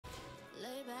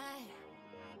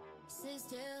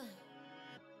still,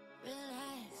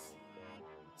 relax,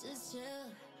 just chill.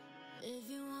 If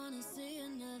you wanna see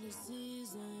another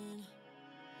season,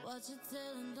 watch your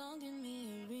tail and don't give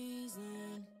me a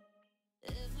reason.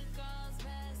 If it goes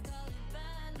fast, call it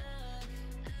bad luck.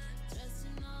 Dressed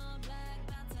in all black,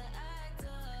 about to act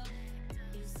up.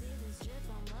 You see this drip,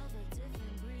 I'm of a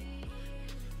different breed.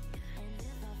 And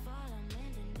if I fall, I'm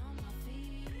landing on my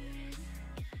feet.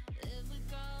 If it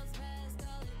goes fast,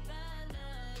 call it bad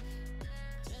luck.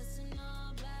 Dressed in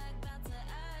all black, about to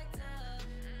act up.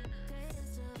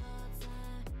 Greatest of all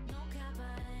time, no cap,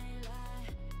 I ain't lie.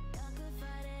 Y'all could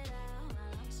fight it out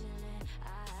while I'm chillin',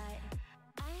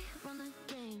 I run the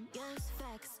game, yes,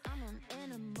 facts, I'm an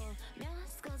animal.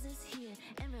 Muscles is here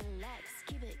and relax,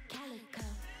 keep it calico.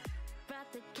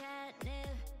 Brought the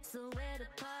catnip, so where the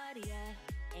party at?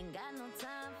 Ain't got no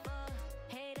time for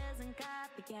haters and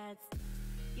copycats.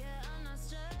 Yeah, I'm not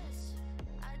stressed,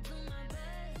 I do my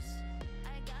best.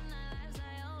 I got knives,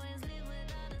 I always leave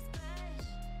without a scratch.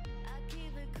 I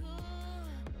keep it cool,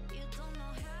 you don't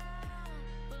know how.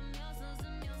 But muscles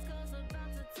and muscles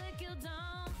about to take you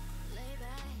down. Lay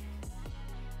back,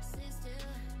 sit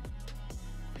still,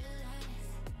 relax,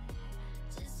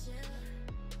 just chill.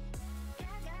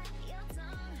 I got your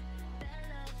tongue, bad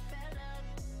luck, bad luck.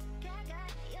 I got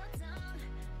your tongue,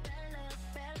 bad luck,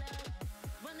 bad luck.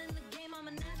 Running the game, I'm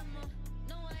an animal.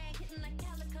 No, I ain't hitting like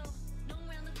calico. No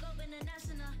round the globe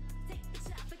international. Take the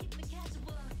shot, but keep it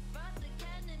casual. Brought the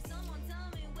catnip, someone tell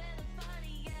me where the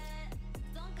party at.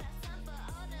 Don't got time for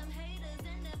all them haters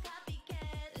and the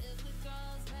copycats. If it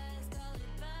goes fast, call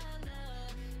it bad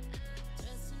luck.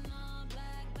 Dressed in all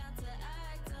black, about to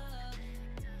act up.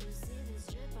 You see this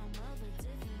drip, I'm of a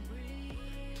different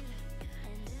breed.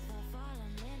 And if I fall,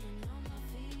 I'm landing on my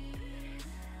feet.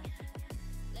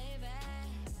 Lay back,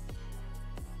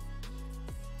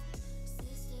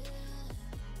 sit still,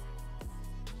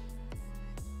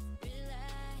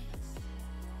 relax,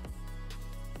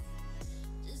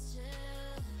 just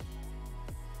chill.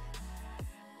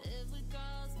 If it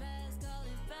goes fast, call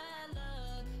it bad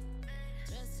luck.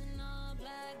 Dressed in all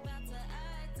black, about to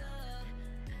act up.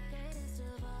 Greatest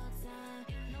of all time,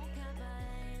 no cap, I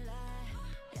ain't lie.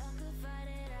 Y'all could fight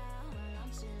it out while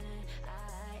I'm chillin',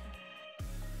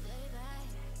 lay back,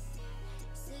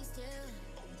 sit still,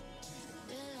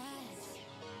 relax,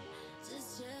 just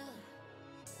chill.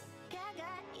 I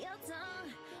got your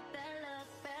tongue, bad luck,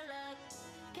 bad luck.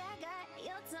 I got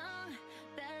your tongue,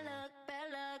 bad luck, bad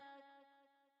luck.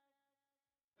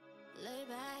 Lay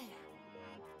back,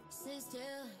 sit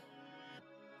still,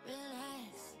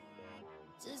 relax,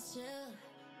 just chill.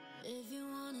 If you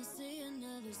wanna see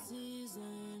another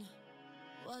season,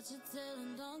 watch your tail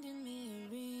and don't give me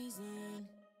a reason.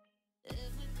 If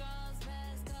it goes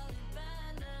fast, call it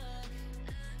bad luck.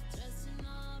 Dressed in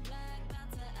all black,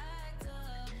 about to act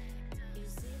up. You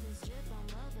see this drip, I'm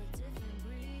of a different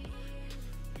breed.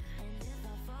 And if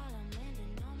I fall, I'm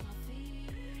landing on my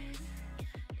feet.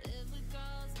 If it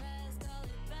goes fast, call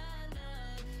it bad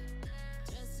luck.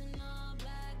 Dressed in all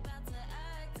black, about to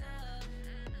act up.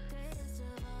 Greatest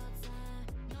of all time,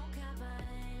 no cap, I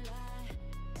ain't lie.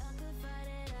 Y'all could fight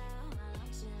it out while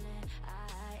I'm chillin',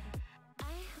 I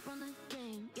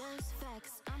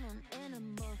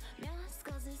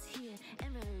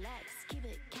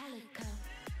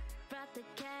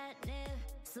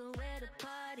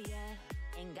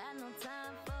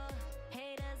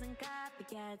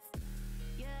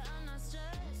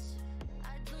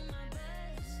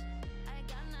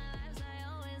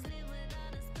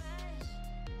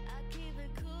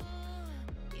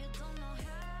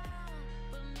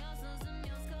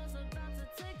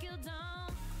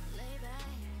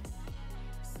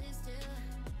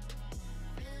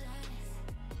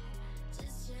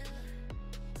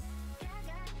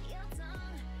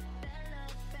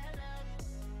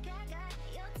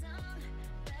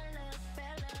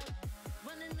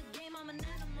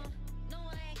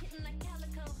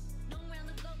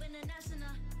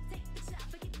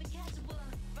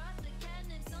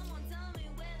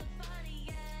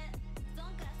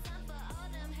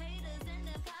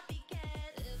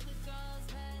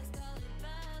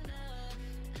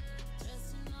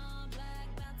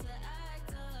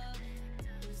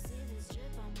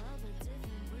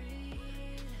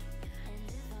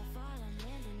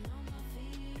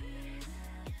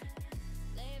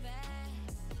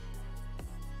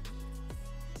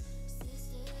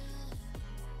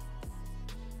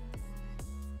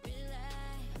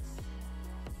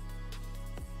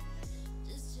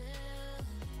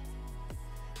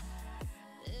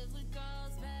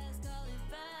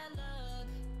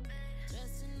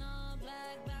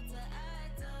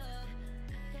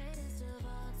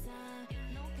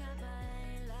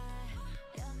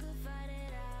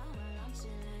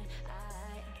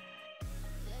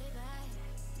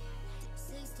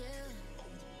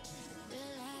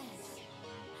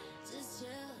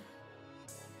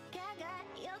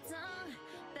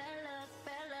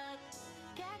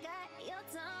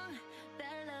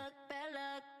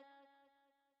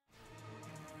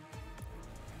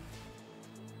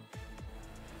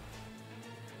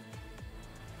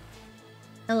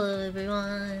Hello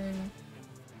everyone!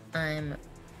 I'm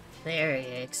very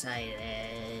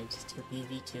excited to be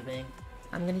VTubing.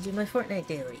 I'm gonna do my Fortnite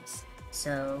dailies.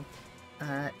 So,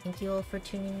 thank you all for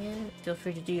tuning in. Feel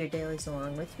free to do your dailies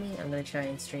along with me. I'm gonna try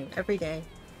and stream every day,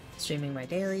 streaming my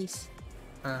dailies.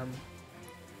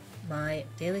 My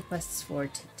daily quests for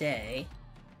today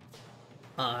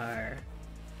are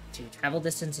to travel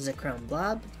distance as a chrome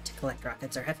blob, to collect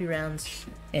rockets or heavy rounds,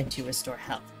 and to restore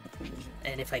health.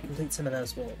 And if I complete some of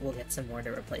those, we'll get some more to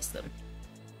replace them.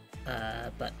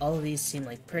 But all of these seem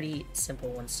like pretty simple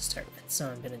ones to start with, so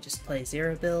I'm gonna just play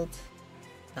zero build,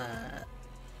 and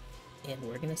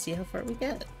we're gonna see how far we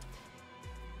get.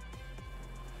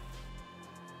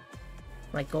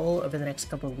 My goal over the next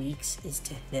couple of weeks is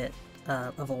to hit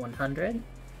level 100,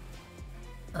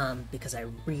 because I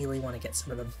really want to get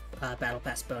some of the Battle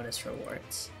Pass bonus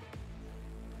rewards.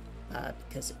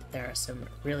 Because there are some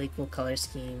really cool color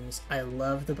schemes. I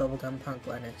love the Bubblegum Punk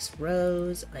Lennox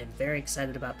Rose, I'm very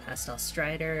excited about Pastel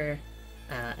Strider,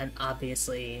 and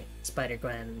obviously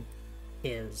Spider-Gwen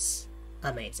is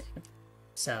amazing.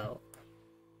 So...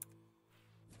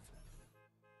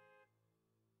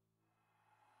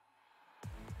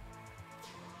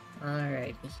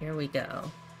 alright, here we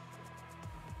go.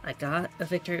 I got a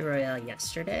Victory Royale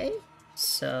yesterday,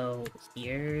 so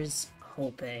here's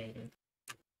hoping.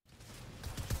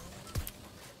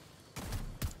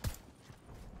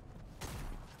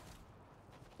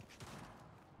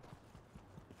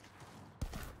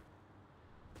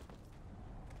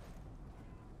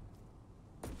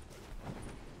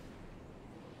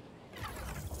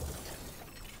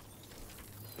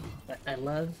 But I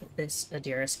love this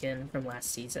Adira skin from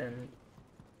last season.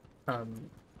 I'm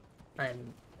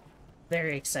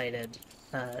very excited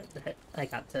that I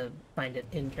got to find it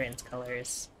in trans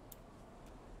colors.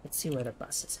 Let's see where the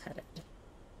bus is headed.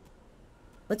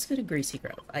 Let's go to Greasy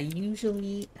Grove. I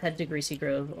usually head to Greasy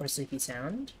Grove or Sleepy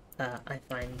Sound. I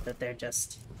find that they're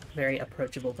just very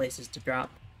approachable places to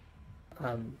drop.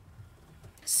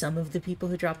 Some of the people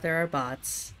who drop there are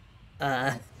bots,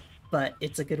 but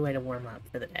it's a good way to warm up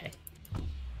for the day.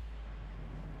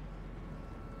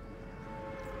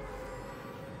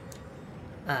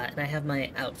 And I have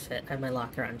my outfit, I have my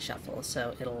locker on shuffle,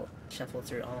 so it'll shuffle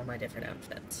through all my different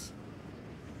outfits.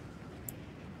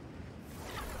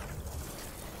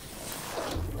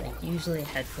 I usually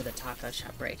head for the taco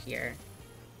shop right here,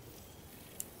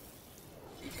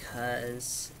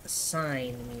 because a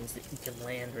sign means that you can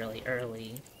land really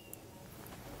early.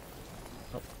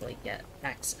 Hopefully get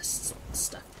access to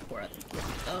stuff before other people.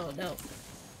 Oh no!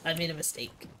 I made a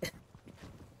mistake.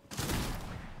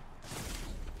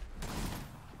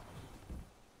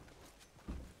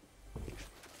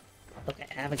 Okay,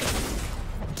 have a go.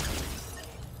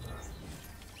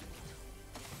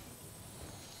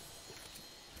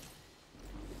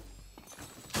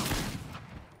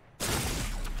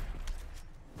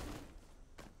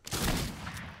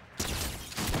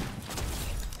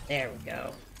 There we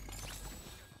go.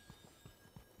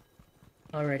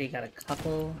 Already got a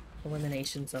couple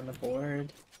eliminations on the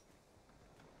board.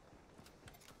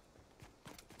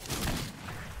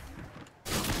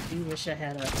 I do wish I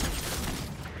had a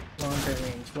longer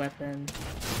range weapon.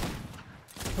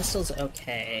 Pistol's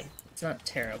okay. It's not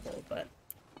terrible, but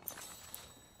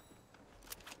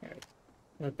there we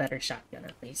go. A better shotgun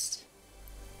at least.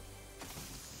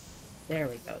 There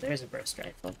we go, there's a burst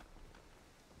rifle.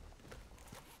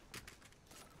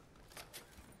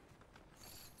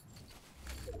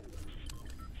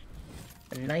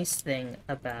 The nice thing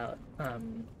about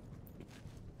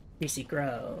Greasy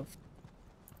Grove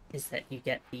is that you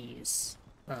get these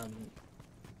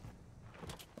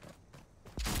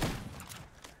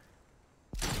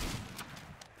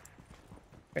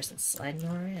person sliding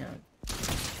around.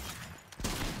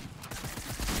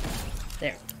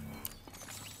 There.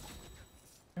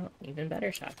 Oh, even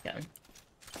better shotgun.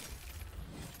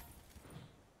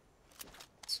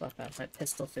 Swap out my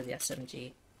pistol for the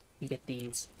SMG. You get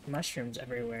these mushrooms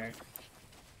everywhere.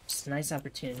 Just a nice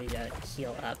opportunity to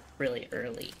heal up really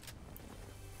early.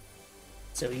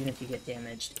 So even if you get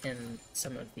damaged in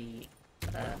some of the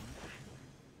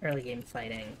early game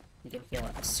fighting, you can heal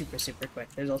up super quick.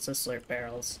 There's also slurp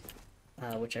barrels,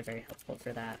 which are very helpful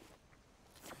for that.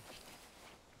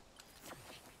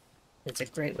 It's a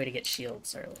great way to get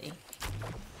shields early.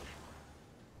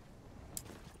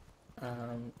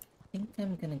 I think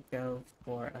I'm gonna go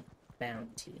for a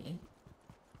bounty.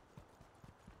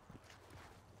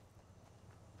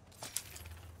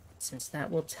 Since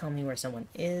that will tell me where someone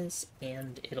is,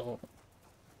 and it'll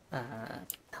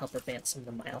help advance some of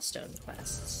the milestone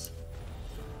quests.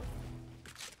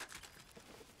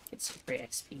 Get some free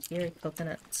XP here,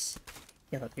 coconuts.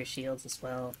 heal up your shields as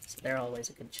well, so they're always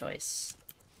a good choice.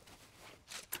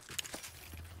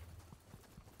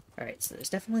 Alright, so there's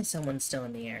definitely someone still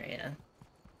in the area,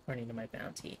 according to my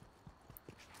bounty.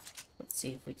 Let's see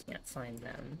if we can't find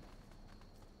them.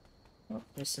 Oh,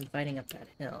 there's some fighting up that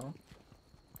hill.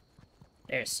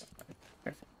 There's someone.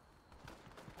 Perfect.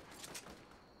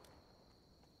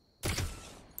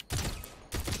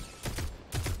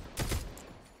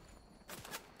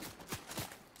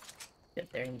 Good,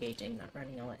 they're engaging, not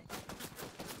running away.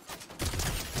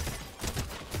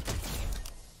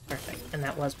 Perfect, and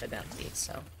that was my bounty,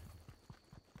 so...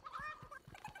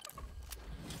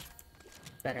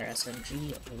 Better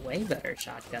SMG, way better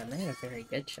shotgun. They had a very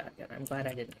good shotgun. I'm glad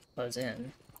I didn't close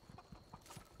in.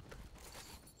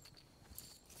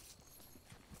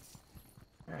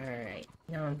 Alright,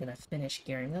 now I'm gonna finish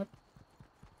gearing up.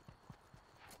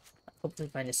 Hopefully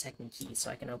find a second key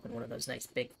so I can open one of those nice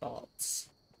big vaults.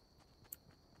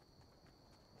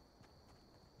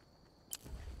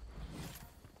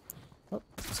 Oh,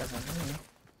 someone new.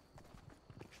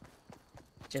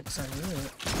 Joke's on you.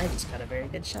 I just got a very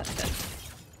good shotgun.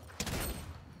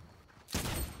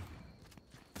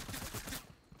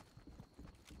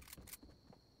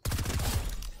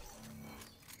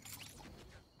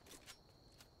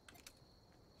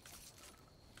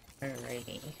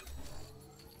 Alrighty.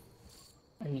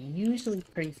 I'm usually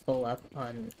pretty full up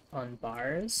on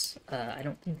bars. I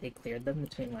don't think they cleared them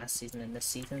between last season and this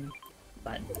season,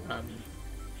 but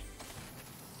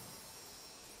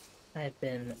I've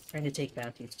been trying to take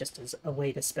bounties just as a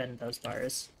way to spend those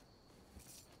bars.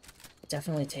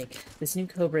 Definitely take... This new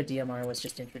Cobra DMR was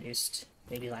just introduced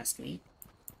maybe last week.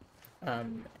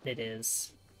 It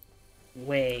is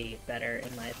way better,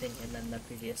 in my opinion, than the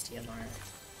previous DMR.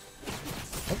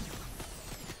 Oh.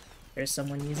 There's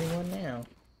someone using one now.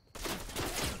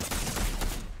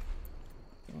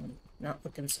 Not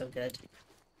looking so good.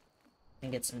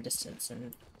 Can get some distance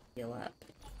and heal up.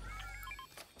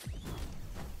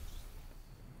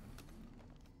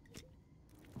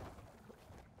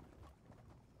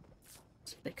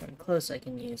 So if they come close, I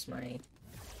can use my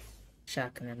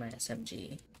shotgun or my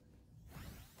SMG.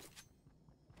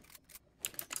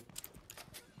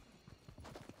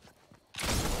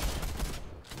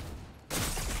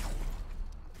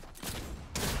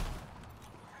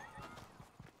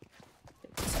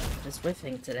 Just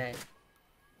whiffing today.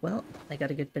 Well, I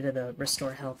got a good bit of the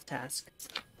restore health task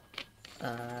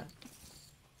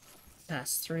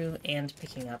passed through, and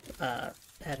picking up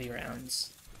heavy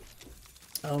rounds.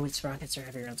 Oh, it's rockets or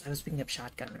heavy rounds. I was picking up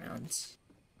shotgun rounds.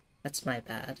 That's my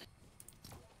bad.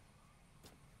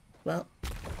 Well,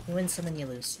 you win some and you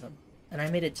lose some. And I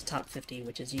made it to top 50,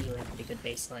 which is usually a pretty good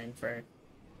baseline for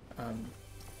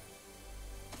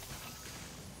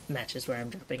matches where I'm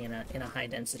dropping in a high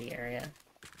density area.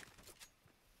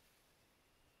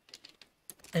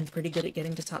 I'm pretty good at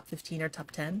getting to top 15 or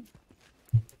top 10.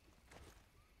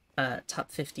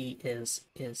 Top 50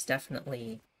 is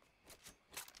definitely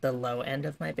the low end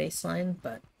of my baseline,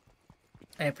 but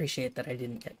I appreciate that I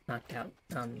didn't get knocked out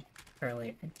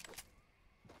earlier.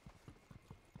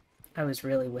 I was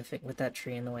really whiffing with that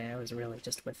tree in the way. I was really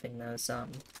just whiffing those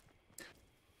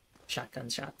shotgun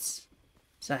shots.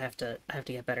 So I have to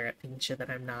get better at making sure that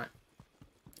I'm not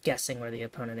guessing where the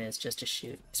opponent is just to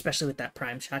shoot, especially with that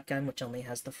prime shotgun, which only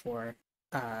has the four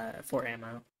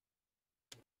ammo.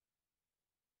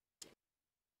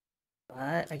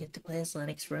 But I get to play as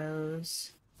Lennox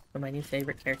Rose, one of my new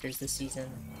favorite characters this season.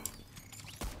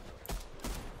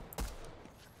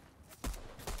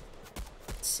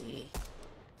 Let's see.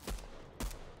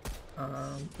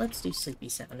 Let's do Sleepy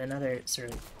Sound, another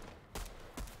sort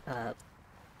of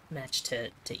match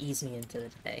to ease me into the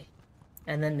day.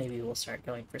 And then maybe we'll start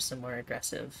going for some more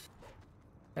aggressive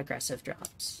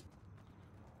drops.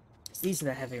 So these are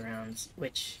the heavy rounds,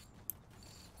 which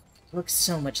look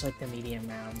so much like the medium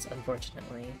rounds,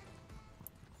 unfortunately.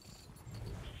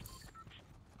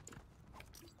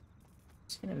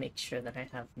 Just gonna make sure that I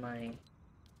have my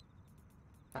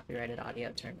copyrighted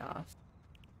audio turned off.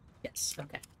 Yes,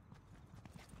 okay.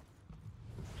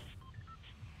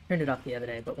 Turned it off the other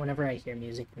day, but whenever I hear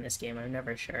music in this game, I'm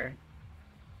never sure.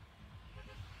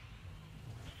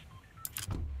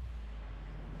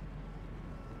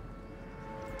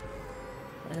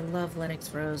 I love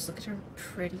Lennox Rose. Look at her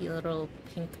pretty little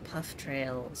pink puff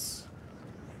trails.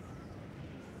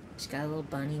 She's got a little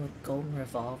bunny with golden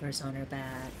revolvers on her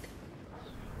back.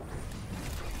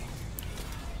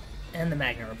 And the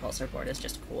Magna Repulsor board is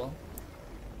just cool.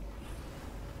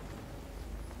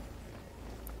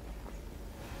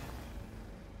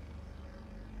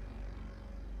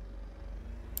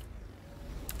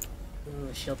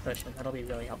 Ooh, shield potion. That'll be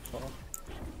really helpful.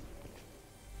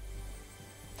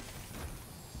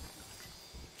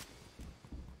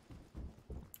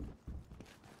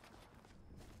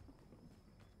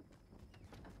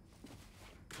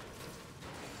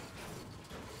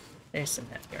 There's some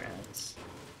heavy rounds.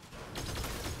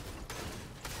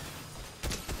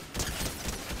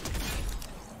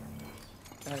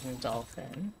 Garden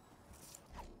dolphin.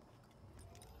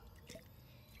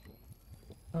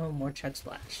 Oh, more Chug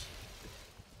Splash.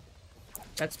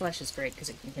 Chug Splash is great because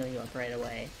it can heal you up right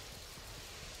away.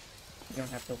 You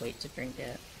don't have to wait to drink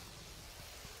it.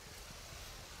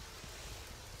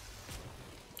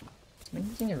 Am I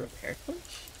using a repair coach?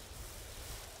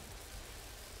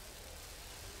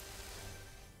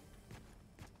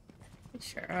 We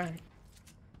sure are.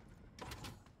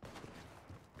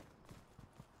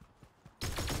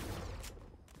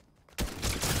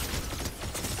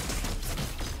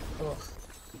 Ugh.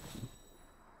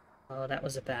 Oh, that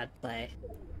was a bad play.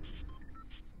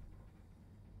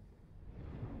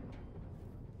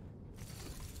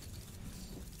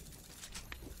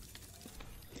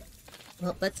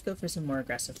 Well, let's go for some more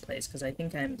aggressive plays, because I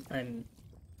think I'm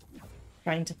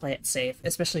trying to play it safe,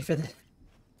 especially for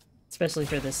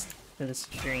this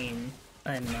stream.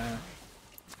 I'm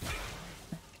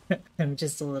I'm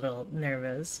just a little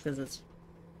nervous because it's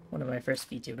one of my first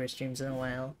VTuber streams in a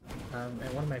while, and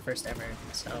one of my first ever.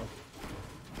 So,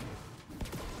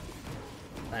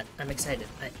 but I'm excited.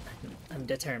 I'm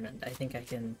determined. I think I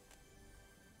can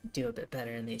do a bit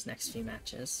better in these next few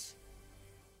matches.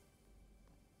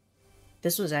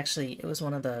 This was actually, it was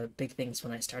one of the big things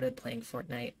when I started playing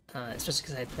Fortnite, especially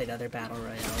because I played other battle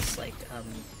royales, like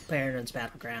PlayerUnknown's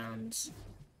Battlegrounds,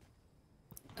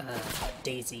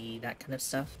 Daisy, that kind of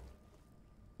stuff,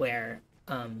 where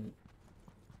I'm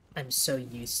so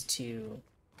used to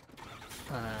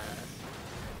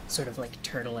sort of like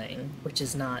turtling, which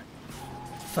is not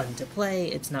fun to play,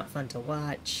 it's not fun to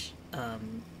watch,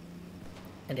 and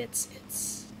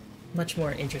it's much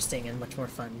more interesting and much more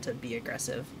fun to be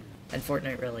aggressive. And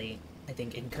Fortnite really, I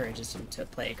think, encourages you to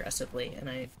play aggressively, and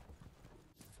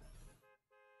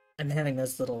I'm having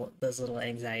those little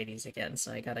anxieties again,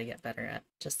 so I gotta get better at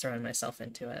just throwing myself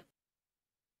into it.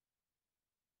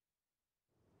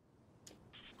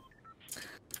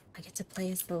 I get to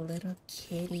play as the little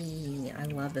kitty. I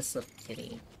love this little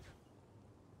kitty.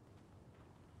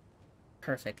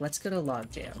 Perfect. Let's go to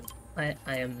Logjam. I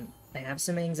have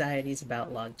some anxieties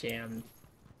about Logjam.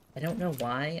 I don't know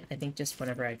why. I think just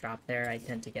whenever I drop there, I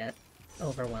tend to get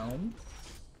overwhelmed.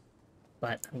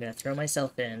 But I'm gonna throw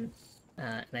myself in,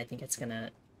 and I think it's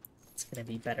gonna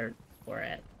be better for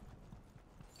it.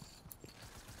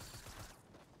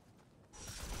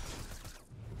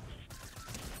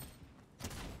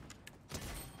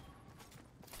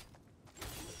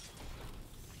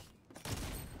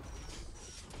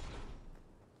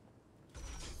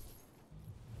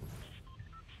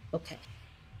 Okay.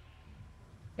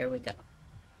 Here we go.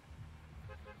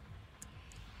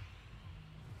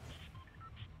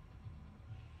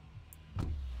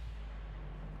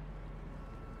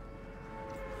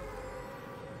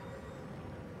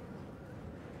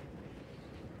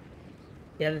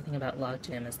 The other thing about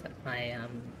Logjam is that my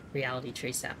reality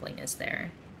tree sapling is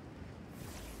there.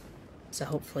 So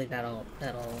hopefully that'll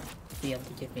be able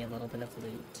to give me a little bit of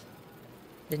loot.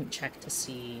 Didn't check to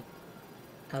see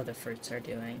how the fruits are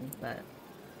doing, but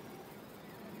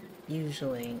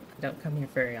usually, I don't come here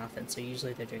very often, so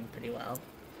usually they're doing pretty well.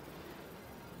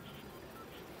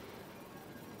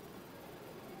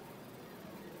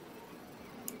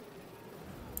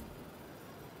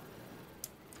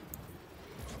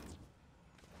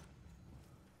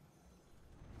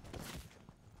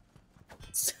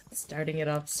 Starting it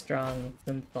off strong with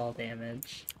some fall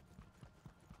damage.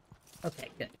 Okay,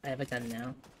 good. I have a gun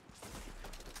now.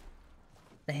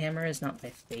 The hammer is not my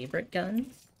favorite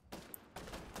gun,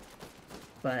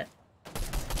 but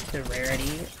the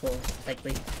rarity will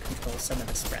likely control some of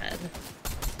the spread.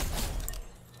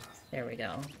 There we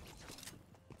go.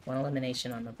 One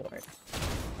elimination on the board.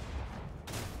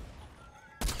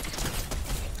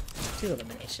 2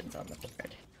 eliminations on the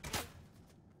board.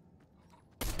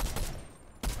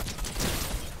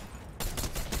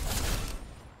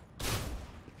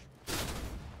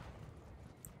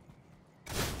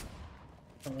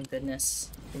 Oh my goodness,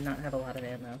 did not have a lot of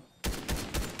ammo.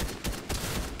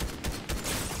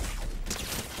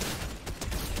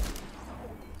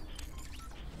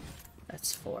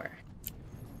 That's 4.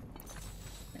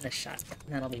 And a shotgun,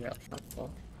 that'll be really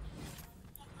helpful.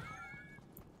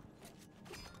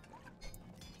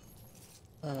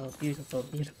 Oh, beautiful,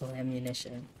 beautiful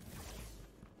ammunition.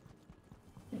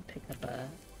 Pick up a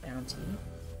bounty.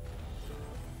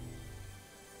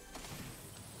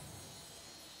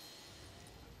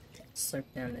 Slurp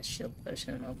down this shield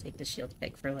potion and I'll take the shield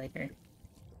keg for later.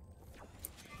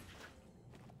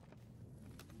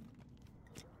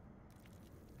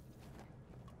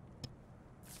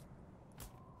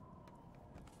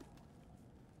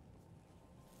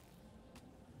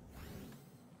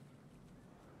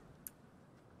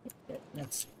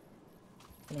 That's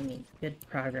giving me good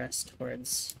progress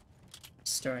towards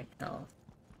restoring health.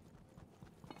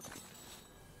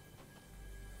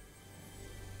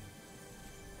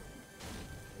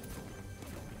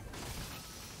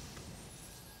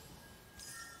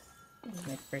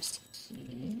 My first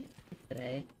key for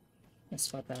today. I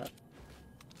swap out.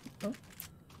 Oh,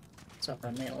 swap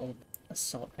out my old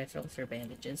assault rifle for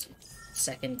bandages.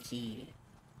 Second key.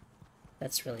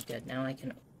 That's really good. Now I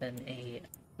can open a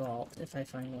vault if I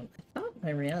find one. I thought my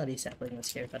reality sapling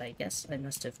was here, but I guess I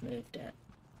must have moved it.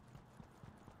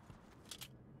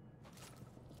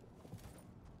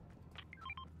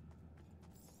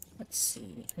 Let's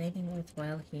see. Anything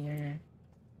worthwhile here?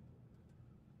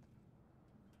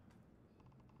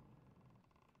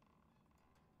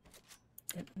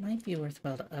 It might be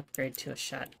worthwhile to upgrade to a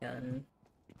shotgun,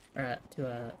 or to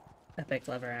a epic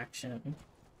lever action.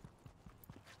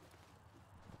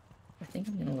 I think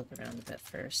I'm gonna look around a bit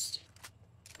first.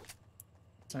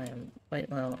 So I am quite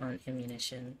low on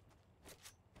ammunition.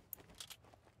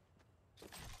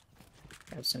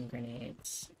 Grab some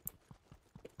grenades.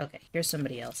 Okay, here's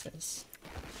somebody else's.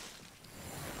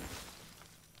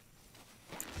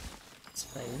 So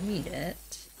if I read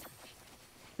it,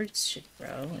 fruits should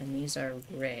grow, and these are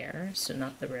rare, so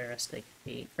not the rarest they could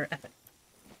be, or epic.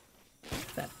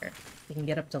 Better. You can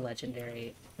get up to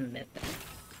legendary and mythic.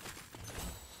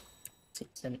 See,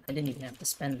 so I didn't even have to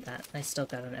spend that. I still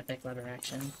got an epic lever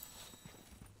action.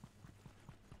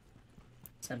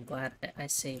 So I'm glad that I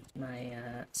saved my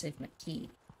key.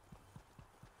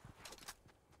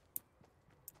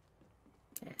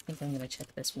 Okay, I think I'm gonna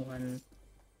check this one.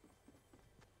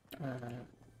 Let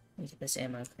me get this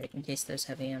ammo crate in case there's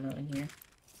heavy ammo in here.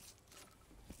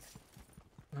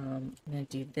 I'm gonna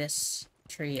do this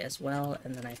tree as well,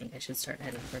 and then I think I should start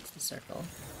heading towards the circle.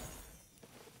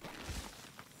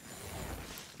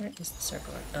 Where is the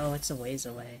circle? Oh, it's a ways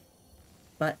away.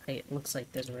 But it looks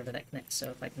like there's a river that connects,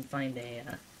 so if I can find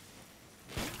a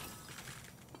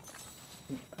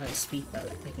speedboat,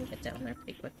 I can get down there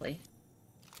pretty quickly.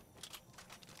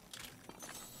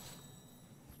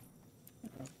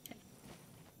 Okay.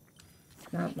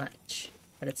 Not much,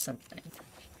 but it's something.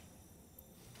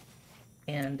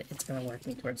 And it's going to work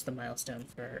me towards the milestone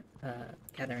for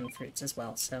gathering fruits as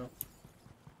well, so...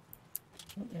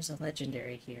 Oh, there's a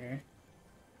legendary here.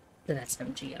 An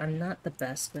SMG. I'm not the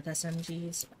best with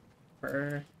SMGs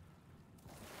for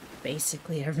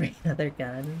basically every other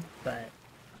gun, but...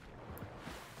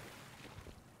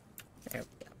 There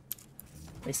we go.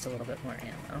 At least a little bit more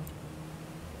ammo.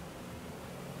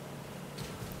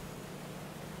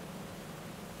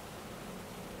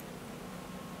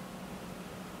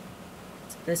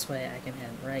 This way I can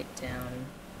head right down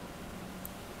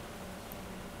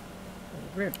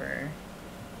the river.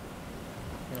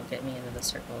 It'll get me into the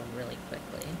circle really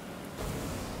quickly.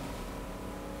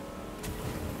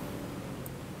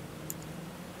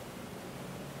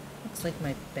 Looks like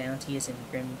my bounty is in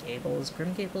Grim Gables.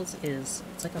 Grim Gables it's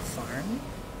like a farm.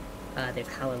 They've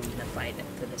Halloweenified it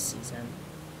for this season.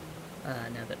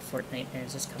 Now that Fortnite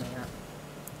news is coming up.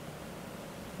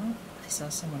 Oh, I saw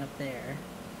someone up there.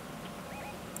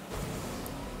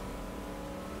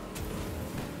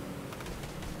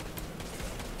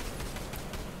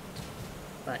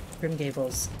 But Grim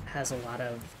Gables has a lot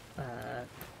of,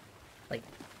 like,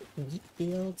 wheat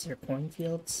fields or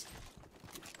cornfields.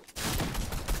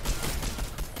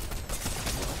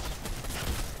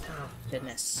 Oh,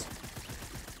 goodness.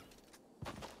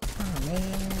 Oh,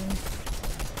 man.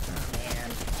 Oh,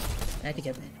 man. I had to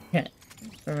get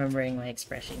remembering my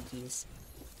expression keys.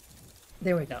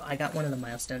 There we go. I got one of the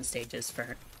milestone stages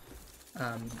for,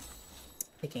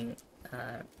 picking,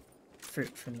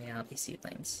 fruit from the algae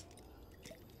seedlings.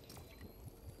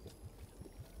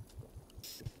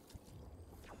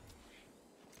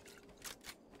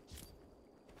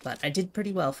 But I did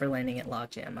pretty well for landing at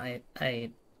Logjam.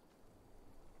 I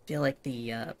feel like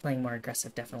the playing more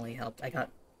aggressive definitely helped. I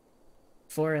got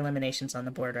 4 eliminations on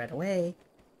the board right away.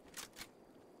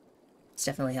 It's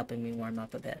definitely helping me warm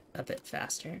up a bit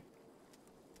faster.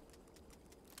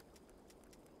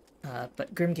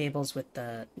 But Grim Gables with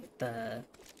the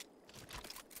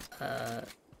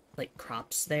like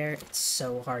crops there, it's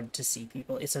so hard to see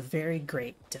people. It's a very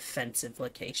great defensive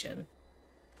location.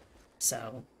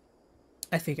 So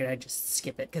I figured I'd just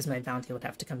skip it, because my bounty would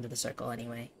have to come to the circle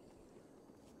anyway.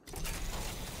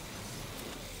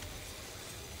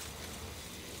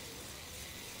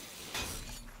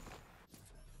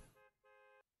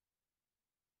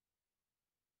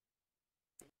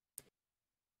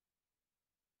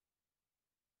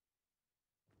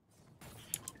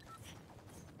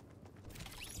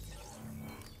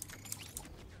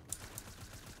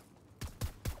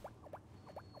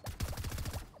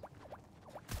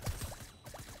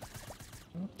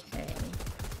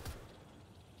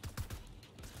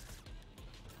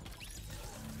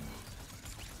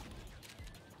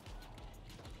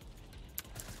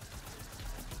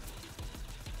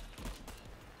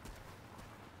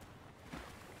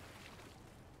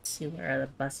 see where the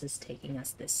bus is taking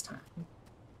us this time.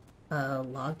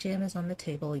 Logjam is on the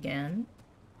table again.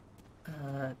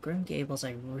 Grim Gables,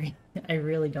 I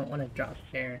really don't want to drop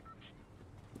there.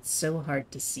 It's so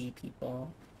hard to see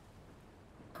people.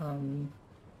 You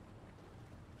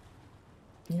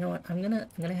know what? I'm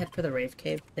gonna head for the Rave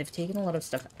Cave. They've taken a lot of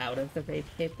stuff out of the Rave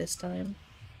Cave this time.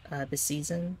 This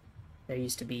season. There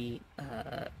used to be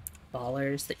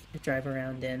ballers that you could drive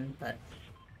around in, but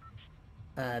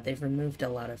they've removed a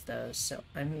lot of those, so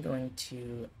I'm going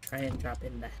to try and drop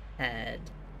in the head.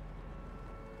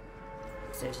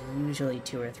 There's usually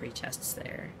 2 or 3 chests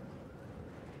there,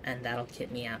 and that'll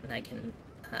kit me out, and I can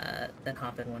then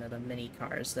hop in one of the mini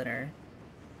cars that are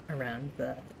around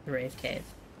the Rave Cave.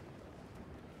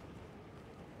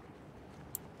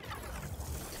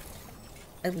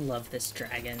 I love this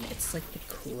dragon. It's like the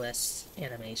coolest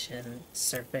animation,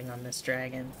 surfing on this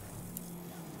dragon.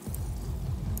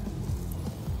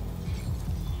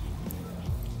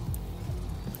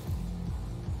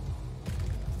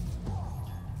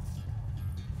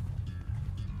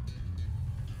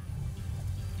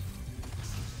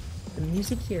 The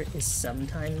music here is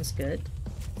sometimes good.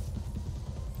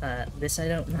 This I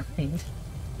don't mind.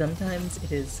 Sometimes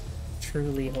it is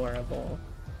truly horrible.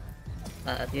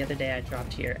 The other day I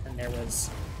dropped here and there was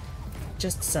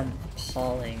just some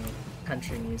appalling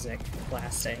country music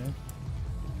blasting.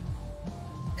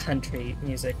 Country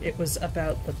music. It was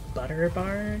about the Butter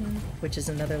Barn, which is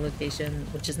another location,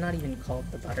 which is not even called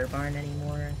the Butter Barn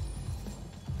anymore.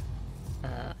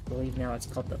 I believe now it's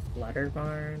called the Flutter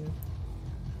Barn.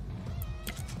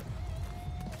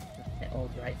 My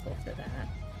old rifle for that.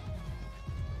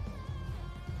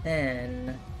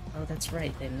 Then... oh, that's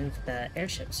right, they moved the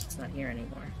airship, so it's not here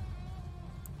anymore.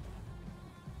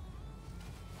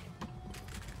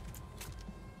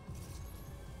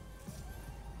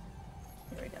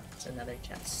 There we go, it's another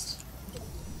chest.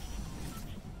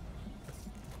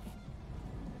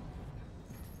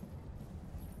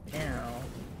 Now,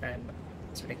 I'm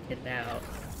sort of kitted out,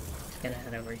 gonna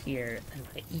head over here,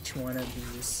 and by each one of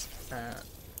these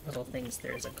little things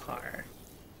there's a car.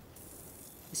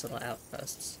 These little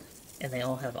outposts. And they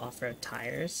all have off-road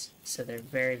tires, so they're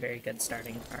very, very good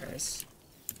starting cars.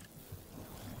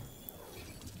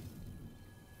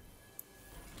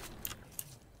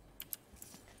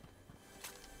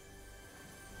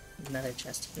 Another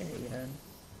chest here, even.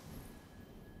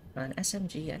 An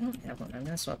SMG, I don't have one. I'm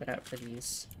gonna swap it out for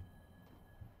these.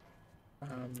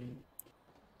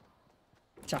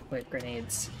 Shockwave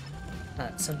grenades.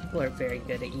 Some people are very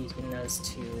good at using those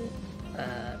to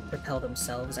propel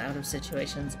themselves out of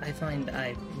situations. I find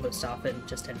I most often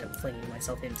just end up flinging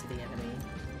myself into the enemy.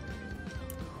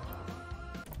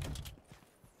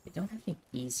 I don't have any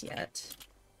keys yet,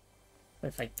 but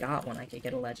if I got one I could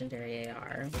get a legendary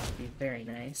AR, which would be very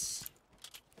nice.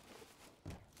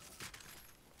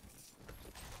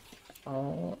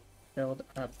 All filled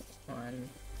up on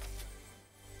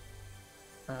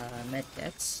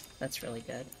medkits. That's really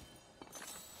good.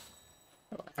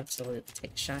 I'll absolutely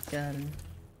take a shotgun.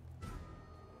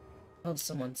 Oh,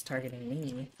 someone's targeting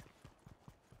me.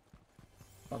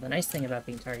 Well, the nice thing about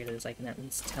being targeted is I can at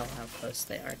least tell how close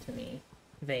they are to me.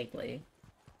 Vaguely.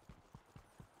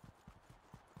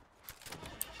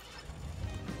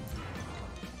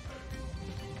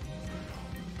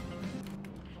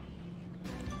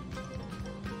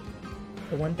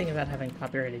 The one thing about having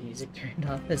copyrighted music turned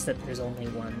off is that there's only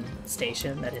one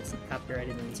station that isn't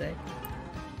copyrighted music.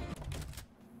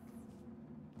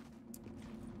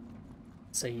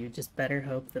 So you just better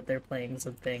hope that they're playing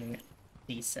something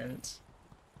decent.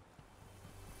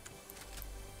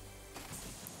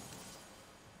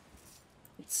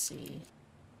 Let's see.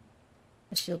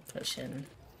 A shield potion.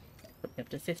 Put me up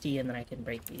to 50 and then I can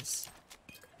break these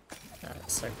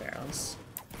slurp barrels.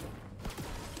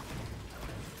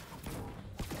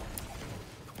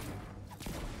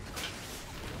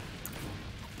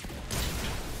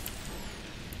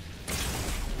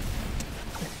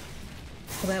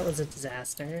 Well, that was a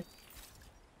disaster.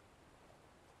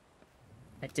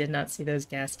 I did not see those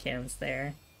gas cans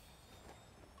there.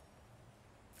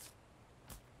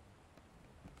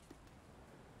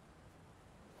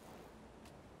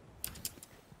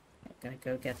 I'm gonna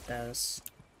go get those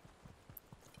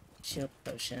shield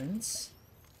potions.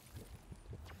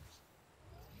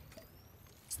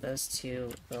 So those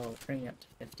two will bring me up to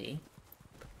 50.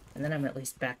 And then I'm at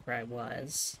least back where I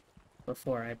was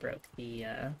before I broke the,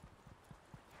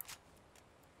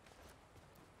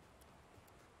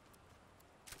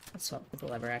 Let's swap with the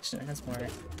lever action. It has more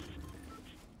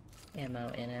ammo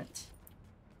in it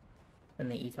than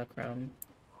the Evochrome.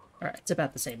 Or it's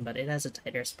about the same, but it has a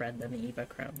tighter spread than the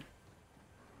Evochrome.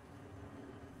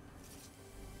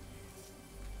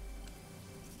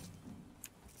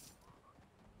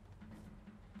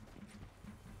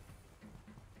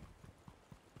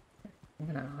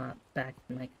 gonna hop back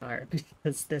in my car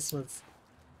because this was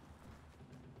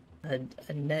a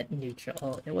net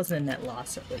neutral. It wasn't a net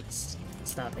loss, at least,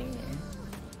 stopping me.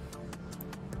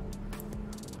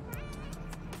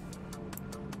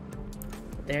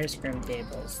 There's Grim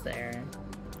Gables there.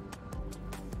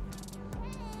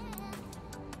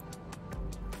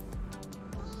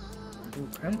 Ooh,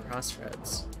 Chrome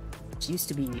Crossroads. Which used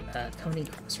to be Coney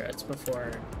Crossroads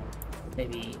before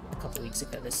maybe a couple weeks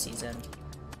ago this season.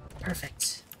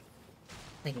 Perfect.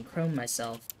 I can chrome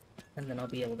myself, and then I'll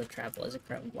be able to travel as a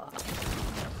chrome blob.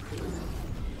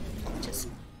 Just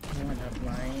one of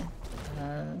my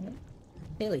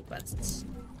daily quests.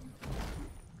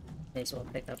 May as well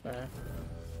pick up a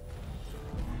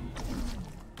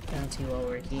bounty while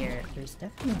we're here. There's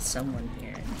definitely someone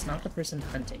here. It's not the person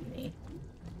hunting me.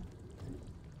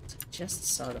 So I just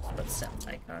saw the footsteps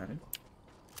icon.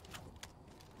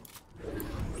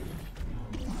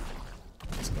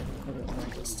 Just get a little bit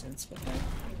more distance before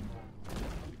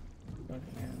going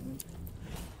around.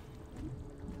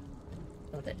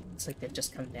 Oh, that looks like they've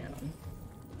just come down.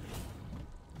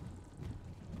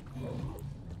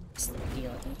 It's the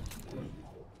feeling.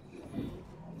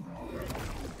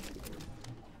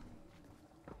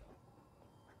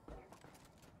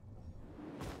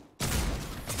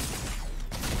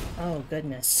 Oh,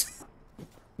 goodness.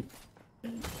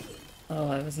 Oh,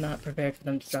 I was not prepared for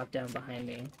them to drop down behind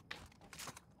me.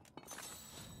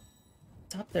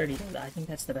 Top 30, though. I think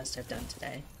that's the best I've done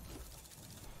today.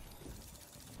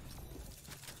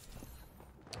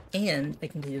 And I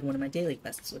completed one of my daily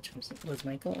quests, which was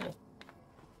my goal.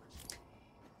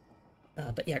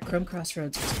 But yeah, Chrome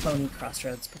Crossroads was Pony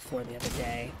Crossroads before the other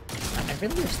day. I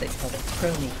really wish they called it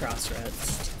Crony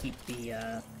Crossroads to keep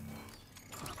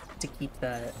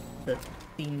the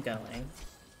theme going.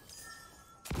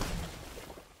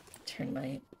 Turn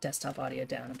my desktop audio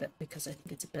down a bit because I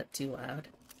think it's a bit too loud.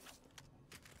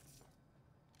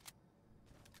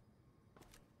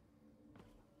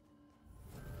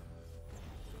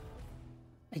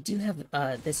 I do have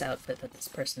this outfit that this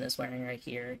person is wearing right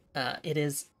here. It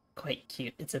is quite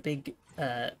cute. It's a big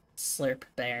slurp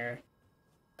bear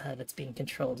that's being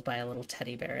controlled by a little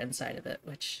teddy bear inside of it,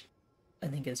 which I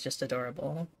think is just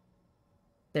adorable.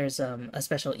 There's a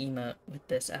special emote with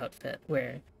this outfit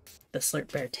where the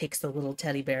slurp bear takes the little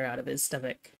teddy bear out of his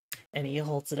stomach and he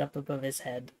holds it up above his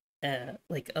head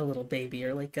like a little baby,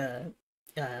 or like in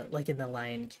the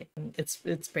Lion King.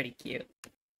 It's pretty cute.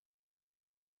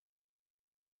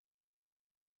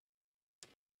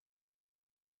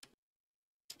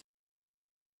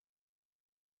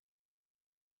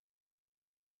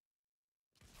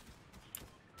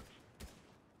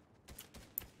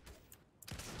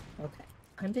 Okay,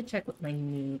 time to check what my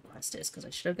new quest is, because I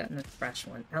should have gotten a fresh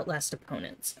one. Outlast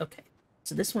opponents. Okay,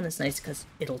 so this one is nice because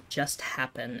it'll just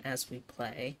happen as we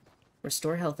play.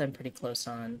 Restore health I'm pretty close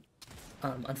on.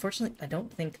 Unfortunately, I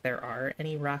don't think there are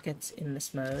any rockets in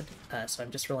this mode, so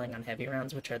I'm just relying on heavy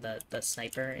rounds, which are the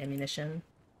sniper ammunition,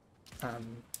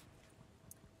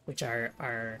 which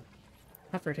are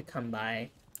tougher to come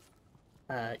by.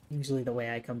 Usually the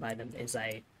way I come by them is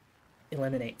I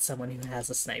eliminate someone who has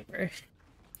a sniper.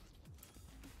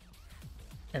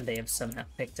 And they have somehow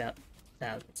picked up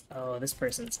that. Oh, this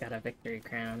person's got a victory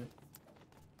crown.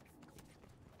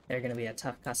 They're gonna be a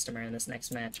tough customer in this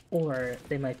next match. Or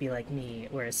they might be like me,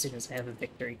 where as soon as I have a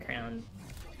victory crown,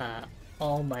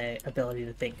 all my ability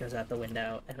to think goes out the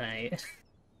window, and I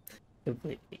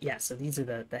completely... Yeah, so these are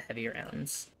the heavy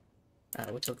rounds,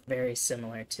 which look very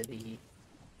similar to the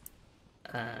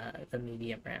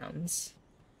medium rounds.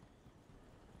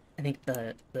 I think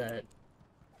they're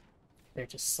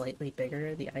just slightly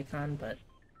bigger, the icon, but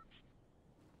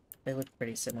they look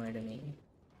pretty similar to me.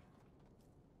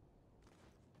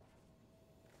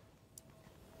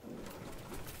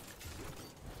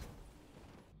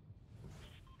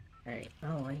 Alright,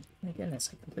 oh my goodness,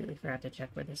 I completely forgot to check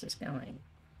where this is going.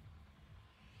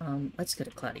 Let's go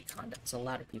to Cloudy Condos. A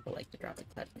lot of people like to drop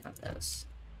at Cloudy Condos.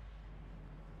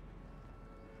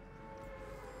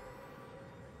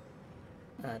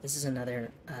 This is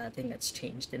another thing that's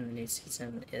changed in the new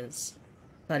season, is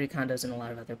Cloudy Condos and a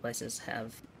lot of other places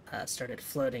have started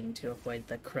floating to avoid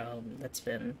the chrome that's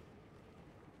been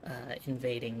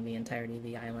invading the entirety of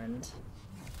the island.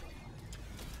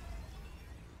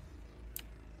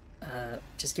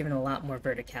 Just giving a lot more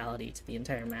verticality to the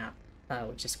entire map,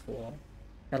 which is cool.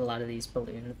 Got a lot of these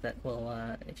balloons that will,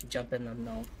 if you jump in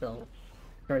them, they'll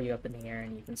throw you up in the air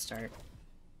and you can start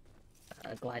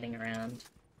gliding around.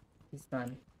 It's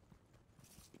fun.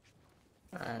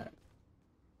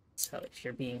 So if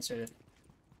you're being sort of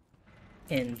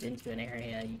pinned into an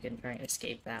area, you can try and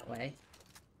escape that way.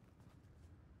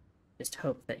 Just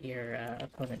hope that your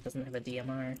opponent doesn't have a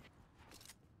DMR.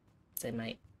 They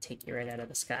might take you right out of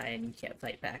the sky and you can't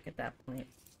fight back at that point.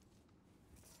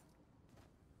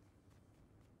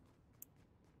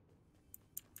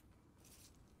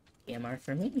 DMR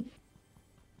for me.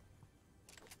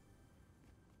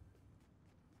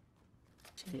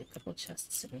 Should be a couple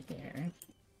chests in here.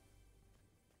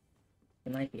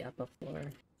 It might be up a floor.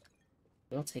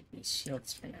 We'll take these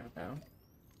shields for now, though.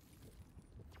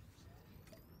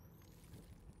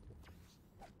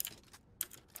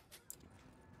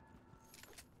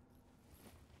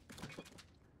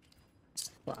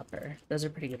 Flopper. Those are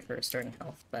pretty good for restoring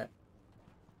health, but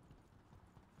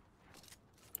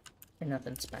they're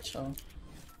nothing special.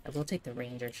 I will take the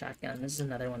Ranger shotgun. This is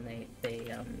another one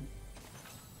they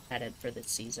added for this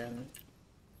season.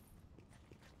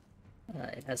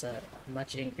 It has a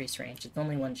much increased range. It's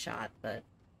only one shot, but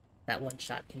that one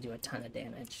shot can do a ton of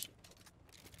damage.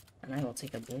 And I will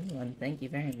take a blue one. Thank you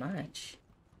very much.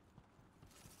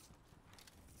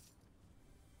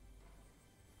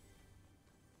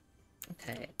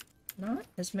 Okay, not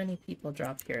as many people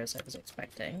drop here as I was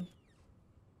expecting.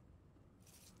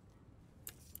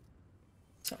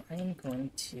 So I am going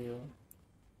to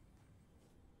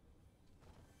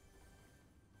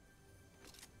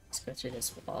let's go through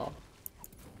this wall.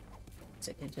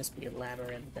 So it could just be a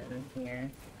labyrinth in here.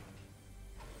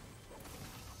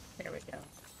 There we go.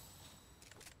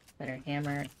 Better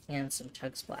hammer and some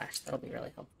chug splash. That'll be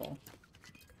really helpful.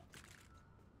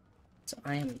 So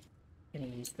I am going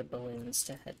to use the balloons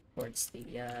to head towards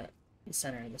the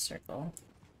center of the circle.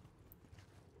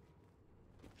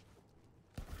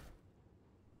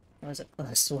 That was a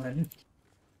close one.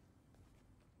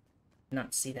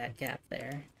 Not see that gap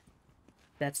there.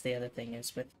 That's the other thing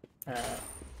is with, oh,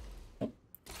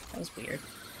 that was weird.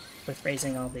 With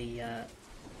raising all the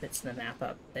bits in the map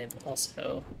up, they've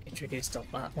also introduced a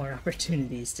lot more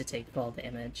opportunities to take fall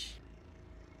damage.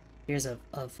 Here's a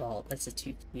vault. That's a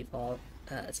 2-key vault.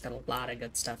 It's got a lot of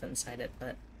good stuff inside it,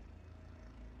 but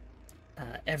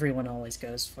everyone always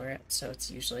goes for it, so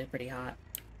it's usually pretty hot.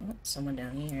 Oh, someone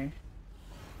down here.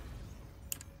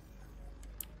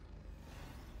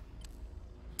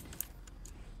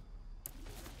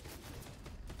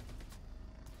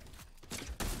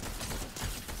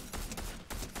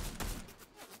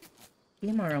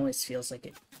 DMR always feels like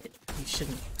you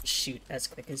shouldn't shoot as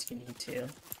quick as you need to.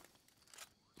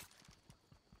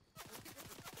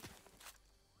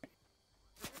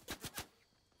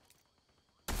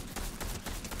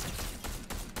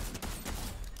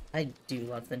 I do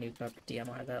love the new cover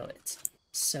DMR though, it's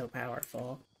so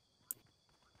powerful.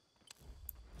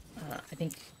 I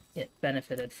think it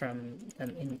benefited from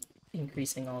them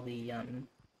increasing all the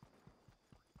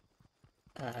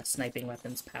sniping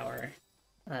weapons power.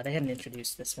 They hadn't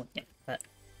introduced this one yet, but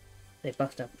they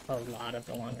buffed up a lot of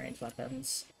the long-range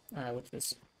weapons, which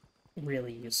was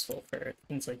really useful for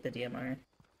things like the DMR.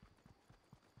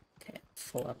 Okay,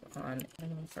 full up on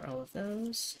ammo for all of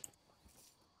those.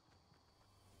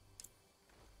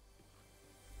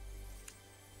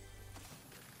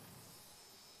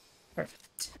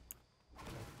 Perfect.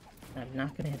 I'm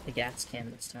not going to hit the gas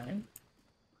can this time.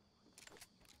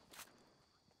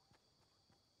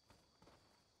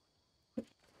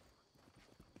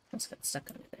 Almost got stuck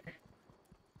under there.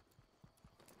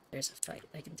 There's a fight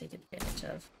I can take advantage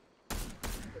of.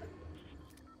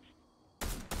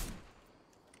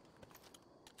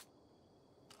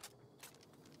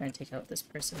 Try and take out this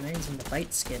person. They're using the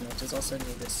bite skin, which is also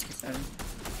new this season.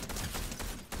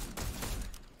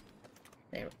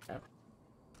 There we go.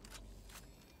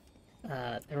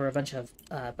 There were a bunch of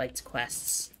bites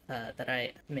quests that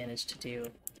I managed to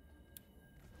do.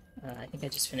 I think I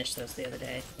just finished those the other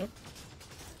day. Oh.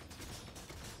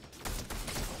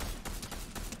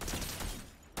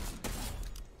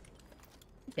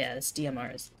 Yeah, this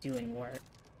DMR is doing work.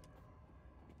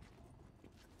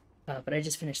 But I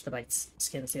just finished the bite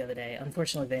skins the other day.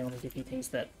 Unfortunately, they only give you things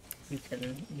that you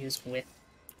can use with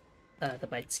the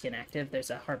bite skin active. There's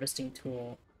a harvesting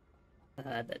tool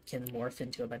that can morph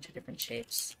into a bunch of different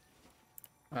shapes.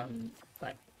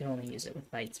 But you can only use it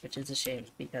with bites, which is a shame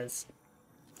because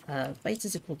bites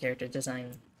is a cool character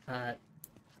design.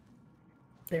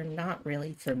 They're not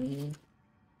really for me.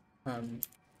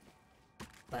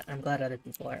 But I'm glad other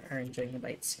people are enjoying the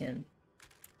bite skin.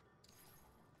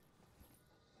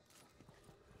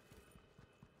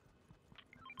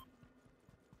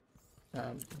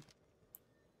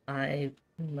 I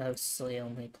mostly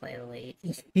only play late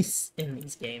in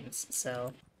these games,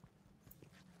 so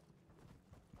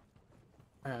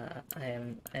I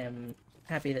am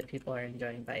happy that people are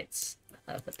enjoying bites,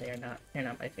 but they're not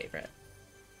my favorite.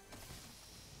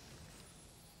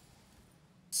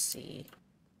 Let's see.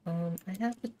 I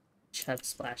have a chug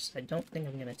splash, so I don't think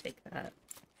I'm gonna take that.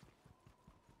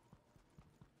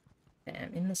 Okay,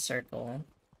 I'm in the circle.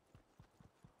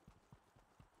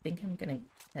 I think I'm gonna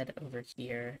head over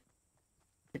here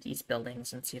to these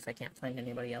buildings and see if I can't find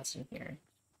anybody else in here.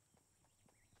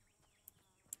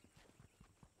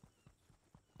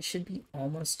 It should be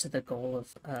almost to the goal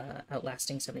of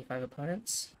outlasting 75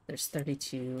 opponents. There's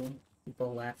 32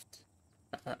 people left.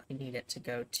 I need it to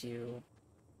go to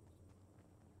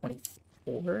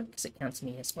 24, because it counts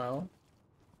me as well.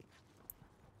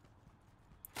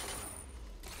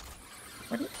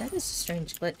 That is a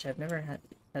strange glitch. I've never had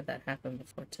that happen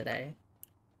before today.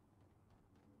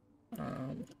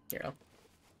 Here, I'll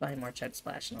buy more Chug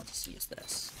Splash and I'll just use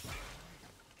this.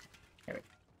 There we go.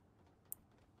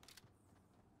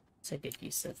 It's a good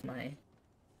use of my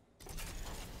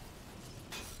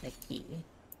key.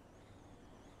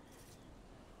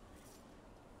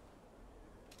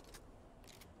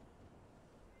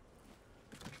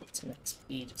 Some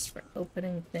XP just for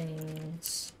opening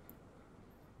things.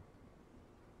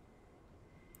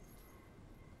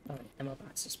 Oh, an ammo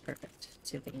box is perfect.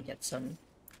 See if we can get some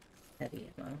heavy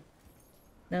ammo.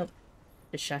 Nope.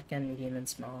 Just shotgun, medium, and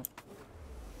small.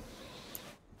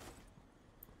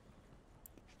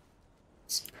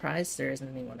 Surprised there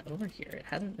isn't anyone over here. It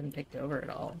hasn't been picked over at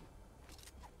all.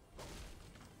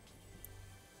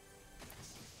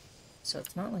 So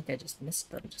it's not like I just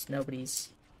missed them, just nobody's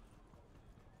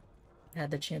had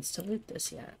the chance to loot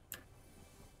this yet.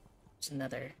 There's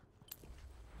another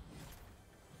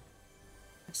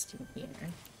in here.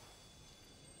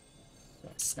 Oh,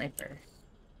 a sniper.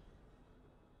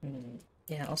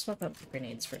 Yeah, I'll swap out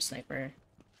grenades for a sniper.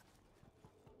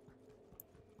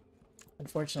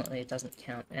 Unfortunately, it doesn't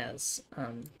count as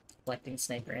collecting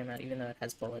sniper ammo, even though it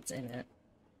has bullets in it.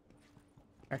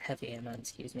 Or heavy ammo,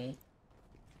 excuse me.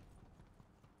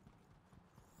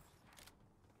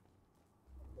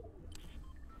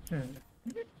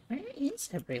 Where is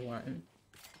everyone?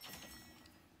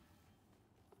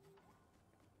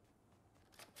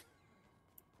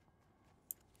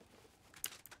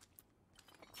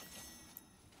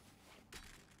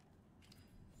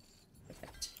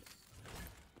 Perfect.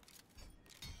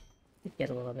 Could get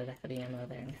a little bit of heavy ammo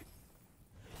there.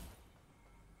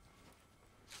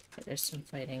 Okay, there's some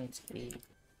fighting to the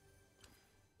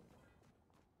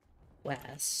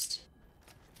west.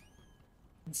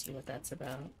 Let's see what that's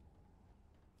about.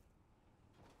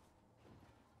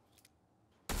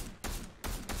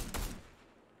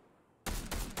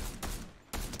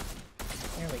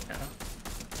 There we go.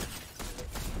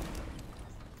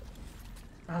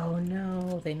 Oh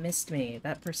no, they missed me.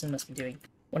 That person must be doing...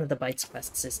 One of the Bites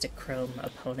quests is to chrome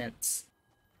opponents.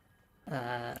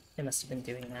 They must have been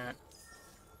doing that.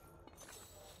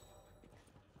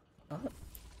 Oh,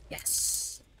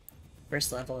 yes!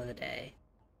 First level of the day.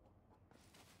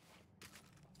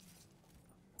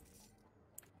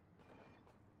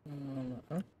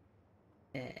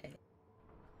 Okay.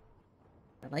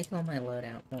 I like all my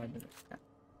loadout more than that.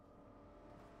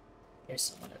 There's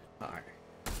someone in the car.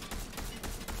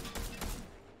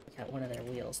 I got one of their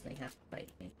wheels and they have to fight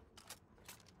me.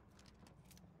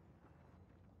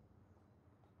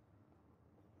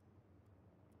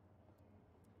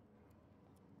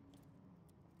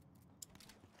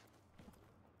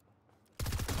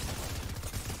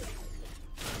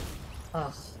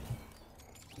 Ugh.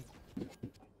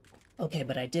 Okay,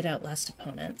 but I did outlast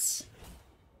opponents,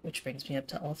 which brings me up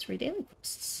to all 3 daily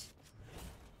quests.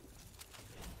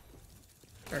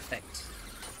 Perfect.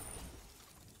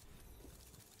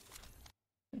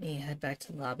 Let me head back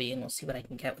to the lobby and we'll see what I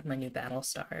can get with my new battle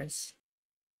stars.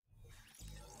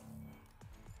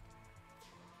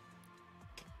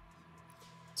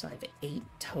 So I have 8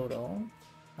 total.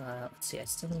 Let's see, I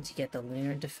still need to get the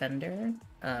Lunar Defender,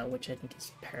 which I think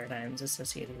is Paradigm's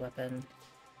associated weapon.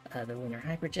 The Lunar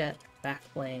Hyperjet,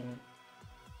 Backbling,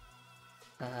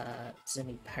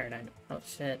 Zimmy Paradigm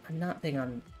outfit. I'm not big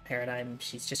on Paradigm,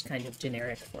 she's just kind of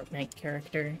generic Fortnite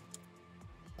character.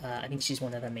 I think she's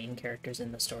one of the main characters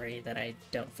in the story that I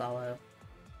don't follow.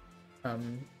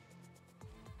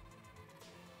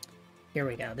 Here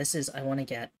we go. This is, I want to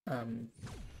get,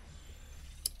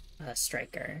 a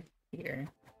Striker here,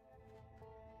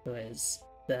 who is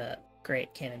the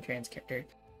great Cannon Trans character.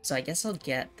 So I guess I'll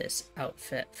get this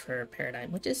outfit for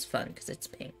Paradigm, which is fun because it's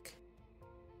pink.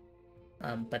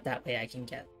 But that way I can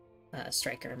get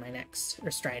Striker my next, or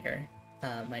Strider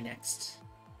my next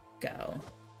go.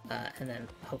 And then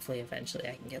hopefully eventually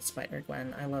I can get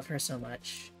Spider-Gwen. I love her so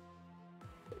much.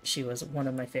 She was one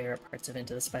of my favorite parts of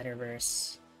Into the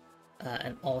Spider-Verse.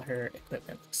 And all her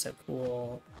equipment looks so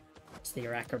cool. There's the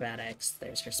acrobatics,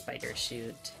 there's her spider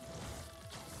shoot.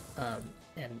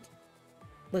 And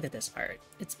look at this art,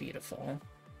 it's beautiful.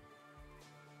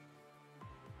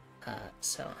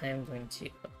 So I am going to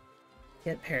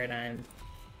get Paradigm,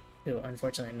 who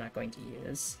unfortunately I'm not going to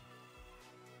use.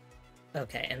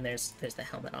 Okay, and there's the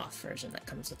helmet off version that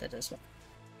comes with it as well.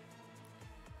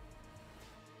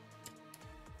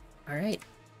 Alright,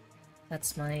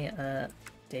 that's my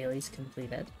dailies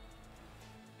completed.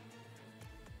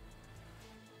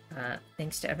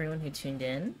 Thanks to everyone who tuned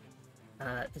in.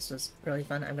 This was really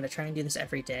fun. I'm going to try and do this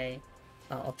every day.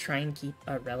 I'll try and keep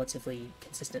a relatively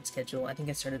consistent schedule. I think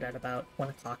I started at about 1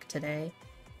 o'clock today.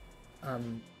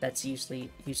 That's usually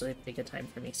a pretty good time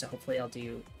for me, so hopefully I'll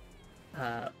do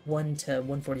 1 to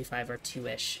 1:45 or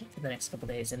 2-ish for the next couple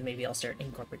days, and maybe I'll start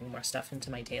incorporating more stuff into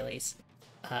my dailies.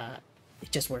 It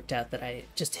just worked out that I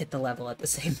just hit the level at the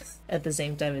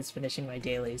same time as finishing my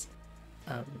dailies.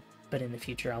 But in the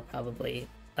future I'll probably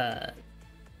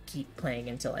keep playing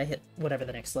until I hit whatever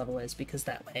the next level is, because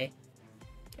that way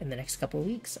in the next couple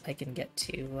weeks I can get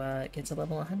to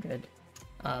level 100.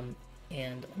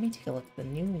 And let me take a look. The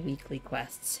new weekly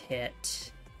quests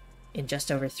hit in just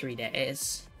over 3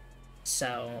 days,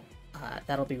 so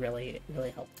that'll be really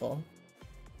helpful.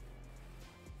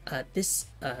 This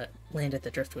Land at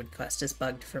the Driftwood quest is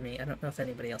bugged for me. I don't know if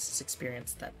anybody else has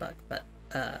experienced that bug, but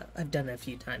I've done it a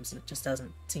few times and it just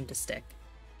doesn't seem to stick.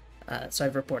 So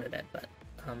I've reported it, but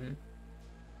I'm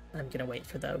gonna wait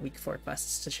for the week 4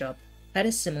 quests to show up. I had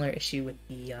a similar issue with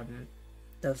the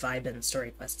Vibin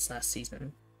story quests last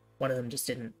season. One of them just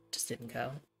didn't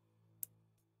go.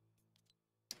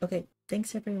 Okay,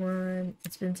 thanks everyone.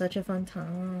 It's been such a fun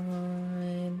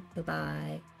time.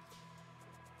 Bye-bye.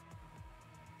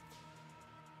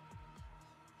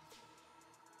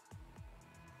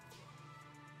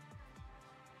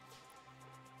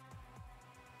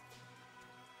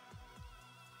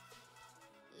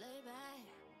 Lay back,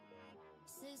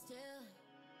 sit still,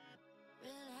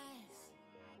 relax,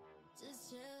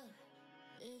 just chill.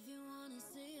 If you wanna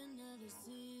see another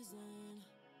season,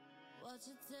 watch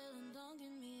it tell and don't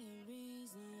give me a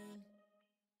reason.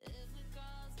 If it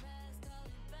goes past, call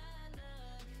it bad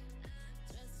luck.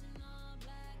 Dressing all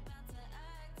black, about to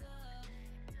act up.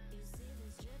 You see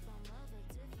this drip, I'm of a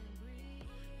different breed.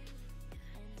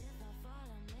 And if I fall,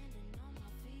 I'm landing on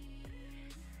my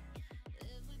feet.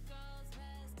 If it goes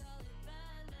past, call it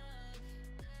bad luck.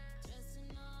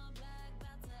 Dressing all black,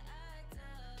 about to act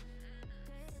up.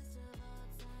 Greatest of all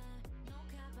time, no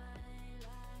cap, I ain't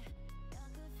lie. Y'all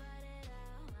could fight it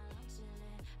out while I'm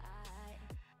chilling.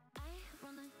 I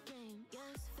run the game,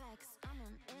 yes facts. I'm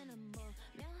an animal.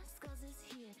 Skulls is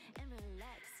here and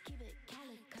relax, keep it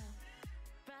calico.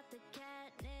 Brought the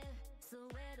catnip, so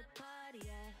where the party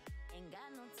at? Ain't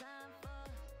got no time for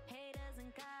haters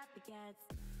and copycats.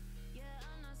 Yeah,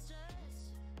 I'm not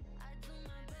stressed.